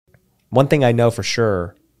one thing I know for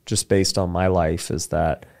sure, just based on my life, is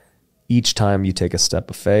that each time you take a step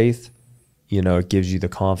of faith, you know, it gives you the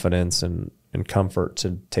confidence and comfort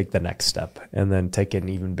to take the next step and then take an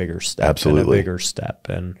even bigger step. Absolutely. And a bigger step.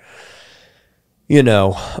 And, you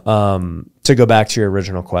know, to go back to your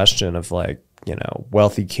original question of like, you know,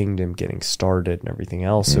 Wealthy Kingdom getting started and everything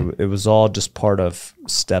else, it was all just part of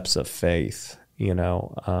steps of faith. You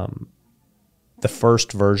know, the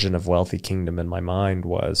first version of Wealthy Kingdom in my mind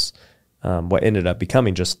was what ended up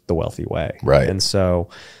becoming just the Wealthy Way. Right. And so,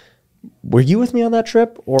 were you with me on that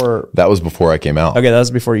trip, or That was before I came out. okay, that was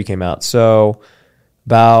before you came out. So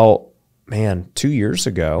about 2 years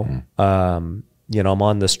ago, you know, I'm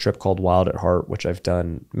on this trip called Wild at Heart, which I've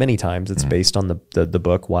done many times. It's based on the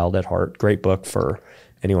book Wild at Heart. Great book for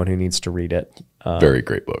anyone who needs to read it. Very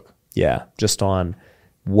great book. Yeah, just on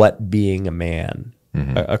what being a man,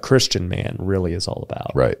 a Christian man, really is all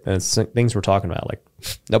about. Right. And it's things we're talking about. Like,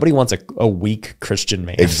 nobody wants a weak Christian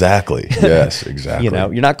man. Exactly. Yes, exactly. You know,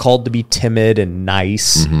 you're not called to be timid and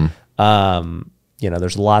nice. You know,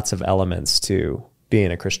 there's lots of elements to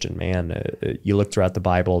being a Christian man. You look throughout the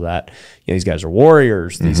Bible that, you know, these guys are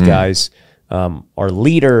warriors. These guys are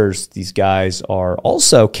leaders. These guys are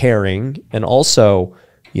also caring and also,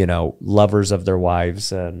 you know, lovers of their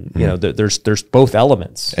wives. And, you know, there's both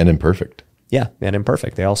elements. And imperfect. Yeah, and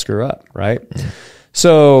imperfect. They all screw up, right?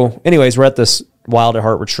 So anyways, we're at this Wild at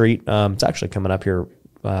Heart retreat. It's actually coming up here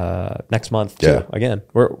next month too. Yeah. Again,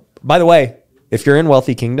 by the way, if you're in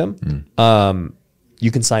Wealthy Kingdom,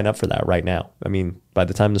 you can sign up for that right now. I mean, by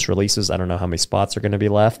the time this releases, I don't know how many spots are going to be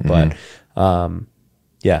left, but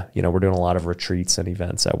yeah, you know, we're doing a lot of retreats and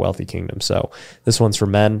events at Wealthy Kingdom. So this one's for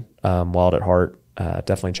men, Wild at Heart.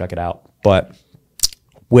 Definitely check it out. But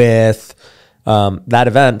with that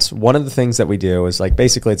event, one of the things that we do is like,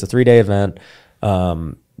 basically it's a 3-day event.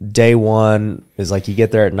 Day one is like, you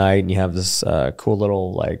get there at night and you have this cool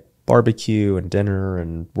little like barbecue and dinner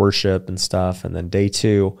and worship and stuff. And then day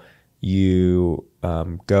two, you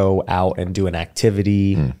go out and do an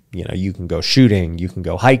activity. You know, you can go shooting, you can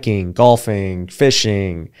go hiking, golfing,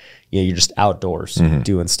 fishing. You know, you're just outdoors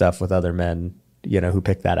doing stuff with other men, you know, who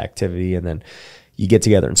pick that activity. And then you get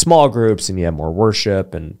together in small groups and you have more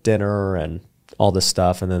worship and dinner and all this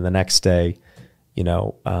stuff. And then the next day, you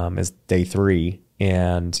know, is day 3.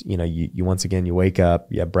 And, you know, you once again, you wake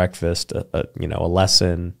up, you have breakfast, you know, a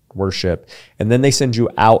lesson, worship, and then they send you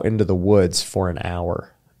out into the woods for an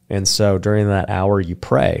hour. And so during that hour, you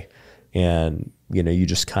pray and, you know, you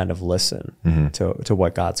just kind of listen to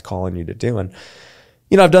what God's calling you to do. And,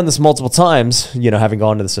 you know, I've done this multiple times, you know, having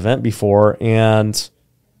gone to this event before. And,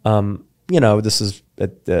 you know, this is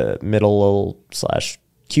at the middle /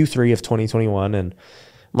 Q3 of 2021. And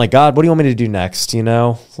I'm like, God, what do you want me to do next? You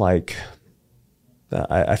know, like,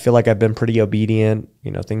 I feel like I've been pretty obedient.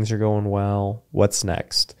 You know, things are going well. What's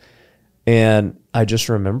next? And I just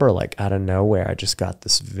remember, like, out of nowhere, I just got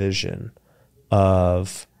this vision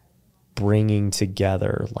of bringing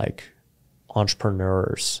together like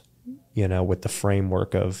entrepreneurs, you know, with the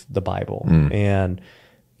framework of the Bible and,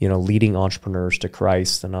 you know, leading entrepreneurs to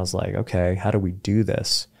Christ. And I was like, okay, how do we do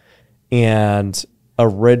this? And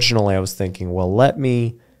originally I was thinking, well, let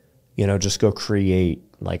me, you know, just go create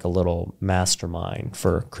like a little mastermind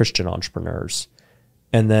for Christian entrepreneurs.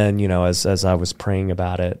 And then, you know, as I was praying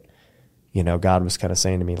about it, you know, God was kind of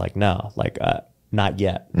saying to me like, no, like, not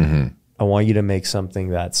yet. I want you to make something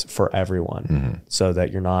that's for everyone so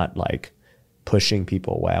that you're not like pushing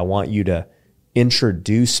people away. I want you to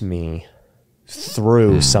introduce me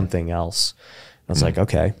through something else. I was like,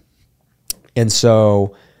 okay. And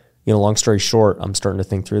so, you know, long story short, I'm starting to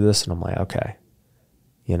think through this and I'm like, okay,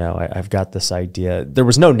 you know, I've got this idea. There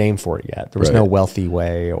was no name for it yet. There was no Wealthy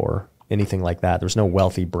Way or anything like that. There was no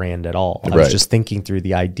wealthy brand at all. I was just thinking through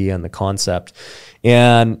the idea and the concept.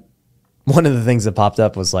 And one of the things that popped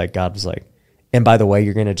up was like, God was like, and by the way,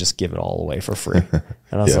 you're going to just give it all away for free. And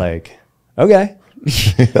I was like, okay,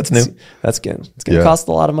 That's new. that's good. It's going to cost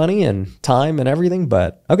a lot of money and time and everything,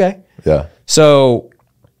 but okay. Yeah. So,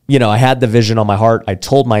 you know, I had the vision on my heart. I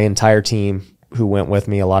told my entire team who went with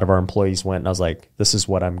me, a lot of our employees went, and I was like, this is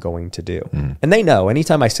what I'm going to do. And they know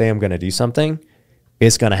anytime I say I'm going to do something,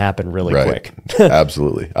 it's going to happen really quick.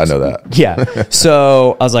 Absolutely. I know that. Yeah.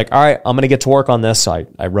 So I was like, all right, I'm going to get to work on this. So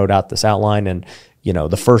I wrote out this outline and, you know,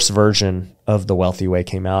 the first version of the Wealthy Way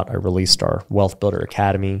came out. I released our Wealth Builder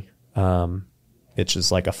Academy. It's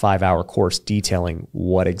just like a 5-hour course detailing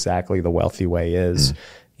what exactly the Wealthy Way is,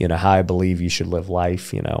 you know, how I believe you should live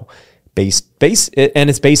life, you know, and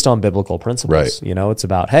it's based on biblical principles. Right. You know, it's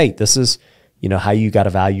about, hey, this is, you know, how you got to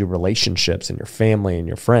value relationships and your family and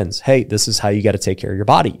your friends. Hey, this is how you got to take care of your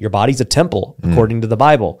body. Your body's a temple, according to the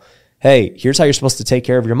Bible. hey, here's how you're supposed to take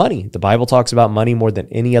care of your money. The Bible talks about money more than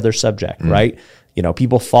any other subject, right? You know,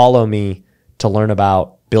 people follow me to learn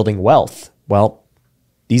about building wealth. Well,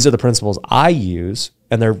 these are the principles I use,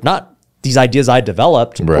 and they're not these ideas I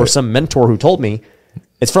developed or some mentor who told me.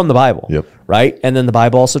 It's from the Bible, right? And then the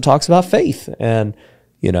Bible also talks about faith, and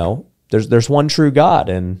you know, there's one true God,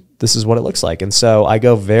 and this is what it looks like. And so I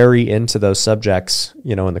go very into those subjects,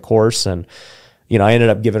 you know, in the course, and you know, I ended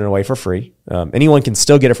up giving it away for free. Anyone can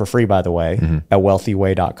still get it for free, by the way, at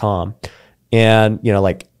wealthyway.com. And you know,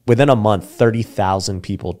 like within a month, 30,000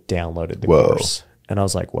 people downloaded the course, and I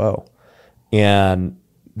was like, whoa. And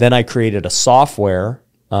then I created a software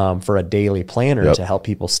for a daily planner to help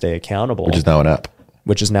people stay accountable, which is now an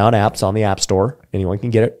app. It's on the App Store. Anyone can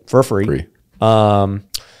get it for free.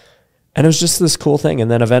 And it was just this cool thing.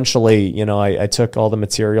 And then eventually, you know, I took all the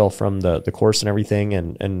material from the course and everything,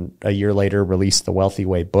 and a year later released the Wealthy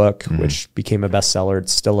Way book, which became a bestseller.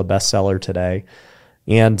 It's still a bestseller today.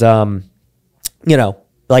 And, you know,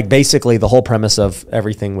 like basically the whole premise of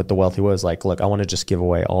everything with the Wealthy Way is like, look, I want to just give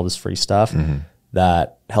away all this free stuff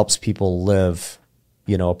that helps people live,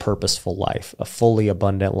 you know, a purposeful life, a fully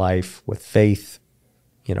abundant life with faith,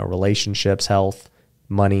 you know, relationships, health,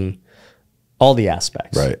 money, all the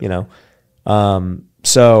aspects, you know?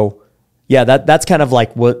 So yeah, that's kind of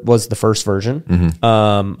like what was the first version,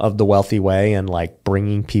 of the Wealthy Way, and like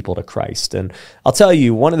bringing people to Christ. And I'll tell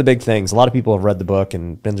you, one of the big things, a lot of people have read the book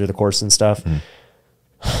and been through the course and stuff.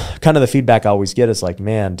 Kind of the feedback I always get is like,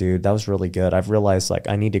 man, dude, that was really good. I've realized like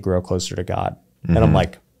I need to grow closer to God. And I'm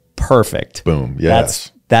like, perfect. Boom.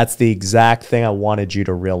 Yes. That's the exact thing I wanted you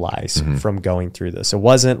to realize from going through this. It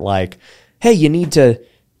wasn't like, hey, I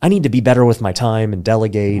need to be better with my time and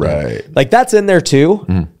delegate. Right. And, like that's in there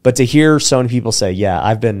too. But to hear so many people say, yeah,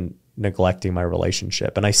 I've been neglecting my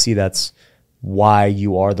relationship. And I see that's why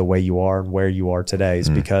you are the way you are and where you are today is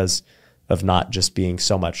because of not just being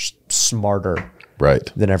so much smarter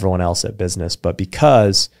than everyone else at business, but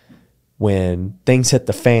because when things hit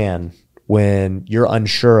the fan, when you're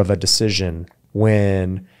unsure of a decision,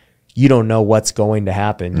 when you don't know what's going to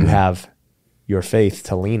happen, you have your faith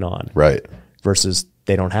to lean on. Versus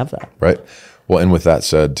they don't have that. Well, and with that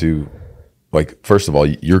said too, like, first of all,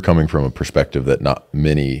 you're coming from a perspective that not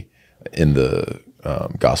many in the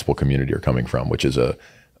gospel community are coming from, which is a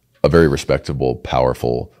very respectable,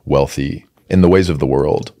 powerful, wealthy, in the ways of the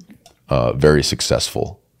world, very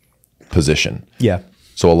successful position.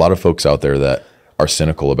 So a lot of folks out there that are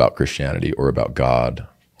cynical about Christianity or about God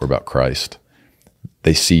or about Christ,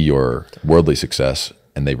 they see your worldly success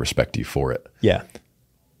and they respect you for it.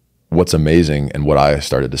 What's amazing, and what I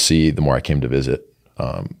started to see the more I came to visit,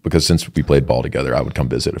 because since we played ball together, I would come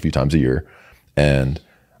visit a few times a year, and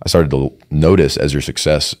I started to notice as your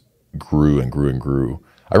success grew and grew and grew.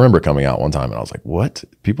 I remember coming out one time and I was like, what?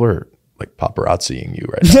 People are like paparazziing you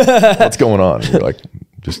right now. What's going on? And you're like,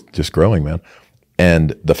 just growing, man.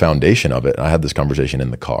 And the foundation of it, and I had this conversation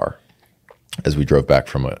in the car as we drove back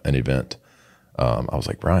from an event. I was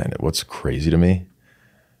like, Brian, what's crazy to me,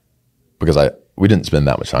 because we didn't spend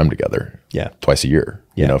that much time together. Twice a year,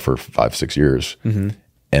 you know, for 5-6 years.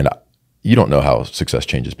 And you don't know how success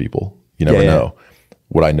changes people. You never know.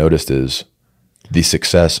 What I noticed is the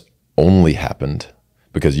success only happened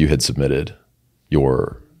because you had submitted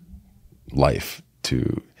your life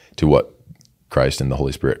to what Christ and the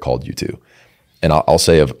Holy Spirit called you to. And I'll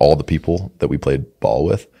say, of all the people that we played ball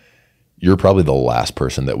with, you're probably the last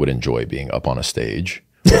person that would enjoy being up on a stage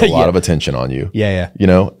with a lot of attention on you. You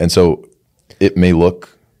know? And so it may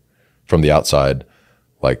look from the outside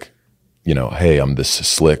like, you know, hey, I'm this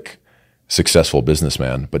slick, successful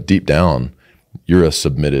businessman, but deep down, you're a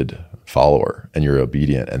submitted follower and you're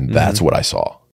obedient. And that's what I saw.